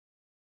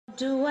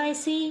Do I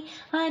see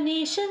a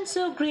nation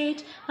so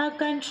great, a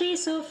country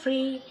so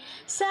free?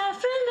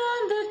 Saffron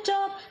on the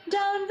top,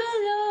 down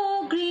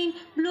below green,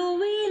 blue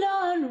wheel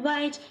on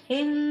white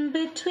in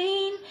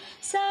between.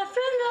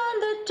 Saffron on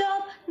the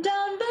top,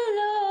 down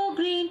below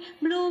green,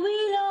 blue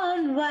wheel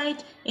on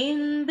white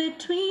in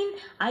between.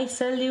 I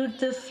salute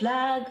the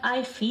flag,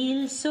 I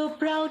feel so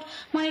proud,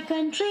 my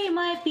country,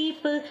 my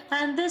people,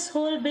 and this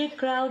whole big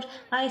crowd.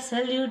 I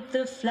salute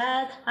the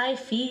flag, I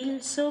feel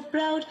so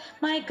proud,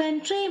 my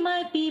country,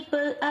 my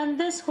people, and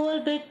this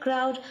whole big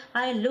crowd.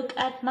 I look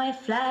at my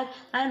flag,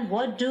 and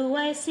what do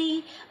I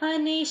see? A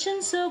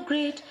nation so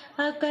great,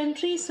 a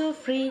country so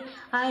free.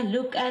 I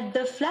look at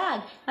the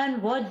flag,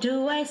 and what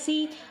do I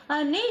see?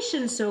 A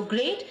nation so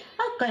great,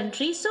 a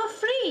country so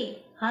free.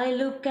 I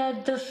look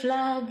at the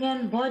flag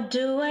and what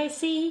do I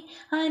see?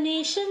 A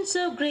nation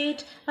so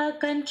great, a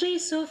country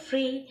so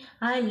free.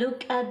 I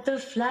look at the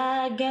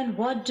flag and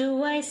what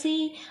do I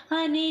see?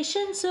 A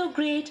nation so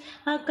great,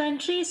 a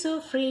country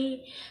so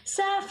free.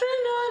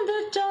 Saffron on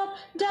the